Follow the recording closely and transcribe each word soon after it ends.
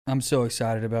I'm so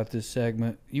excited about this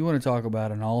segment. You want to talk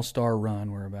about an all-star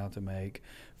run we're about to make.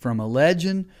 From a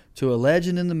legend to a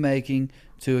legend in the making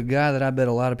to a guy that I bet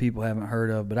a lot of people haven't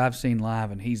heard of, but I've seen live,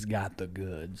 and he's got the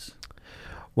goods.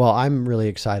 Well, I'm really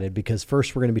excited because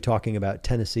first we're going to be talking about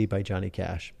Tennessee by Johnny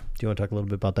Cash. Do you want to talk a little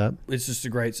bit about that? It's just a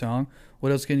great song.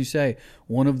 What else can you say?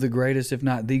 One of the greatest, if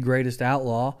not the greatest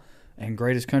outlaw and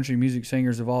greatest country music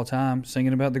singers of all time,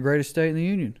 singing about the greatest state in the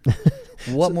union.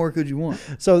 What more could you want?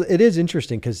 So it is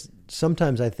interesting because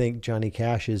sometimes I think Johnny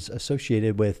Cash is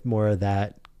associated with more of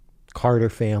that Carter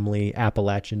family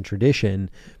Appalachian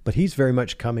tradition, but he's very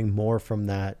much coming more from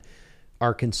that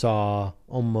Arkansas,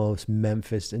 almost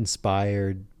Memphis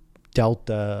inspired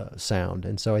Delta sound.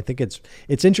 And so I think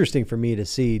it's interesting for me to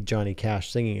see Johnny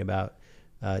Cash singing about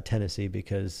Tennessee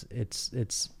because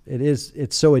it's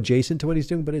so adjacent to what he's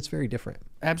doing, but it's very different.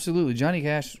 Absolutely. Johnny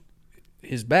Cash,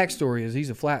 his backstory is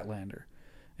he's a flatlander,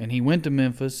 and he went to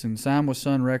Memphis and signed with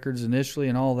Sun Records initially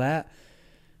and all that.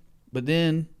 But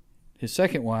then his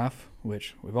second wife,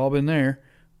 which we've all been there,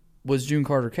 was June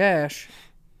Carter Cash.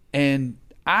 And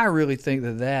I really think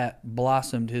that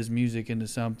blossomed his music into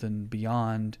something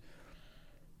beyond.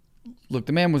 Look,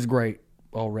 the man was great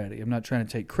already. I'm not trying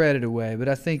to take credit away, but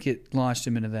I think it launched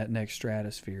him into that next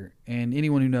stratosphere. And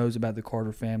anyone who knows about the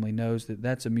Carter family knows that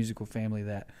that's a musical family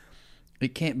that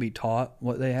it can't be taught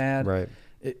what they had. Right.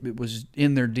 It was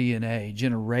in their DNA,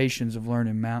 generations of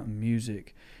learning mountain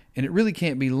music. And it really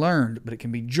can't be learned, but it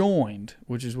can be joined,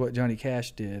 which is what Johnny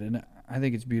Cash did. And I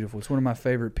think it's beautiful. It's one of my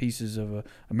favorite pieces of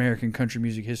American country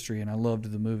music history, and I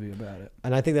loved the movie about it.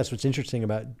 And I think that's what's interesting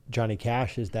about Johnny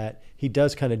Cash is that he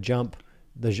does kind of jump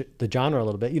the genre a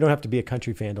little bit. You don't have to be a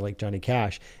country fan to like Johnny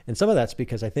Cash. And some of that's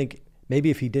because I think maybe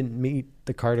if he didn't meet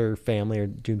the Carter family or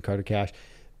June Carter Cash,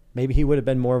 maybe he would have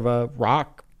been more of a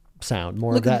rock sound,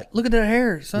 more of that. Look at that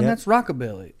hair, son. Yep. That's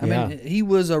rockabilly. I mean, he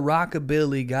was a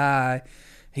rockabilly guy.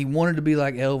 He wanted to be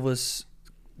like Elvis,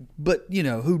 but,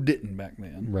 who didn't back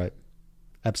then? Right.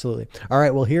 Absolutely. All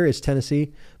right, well, here is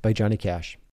Tennessee by Johnny Cash.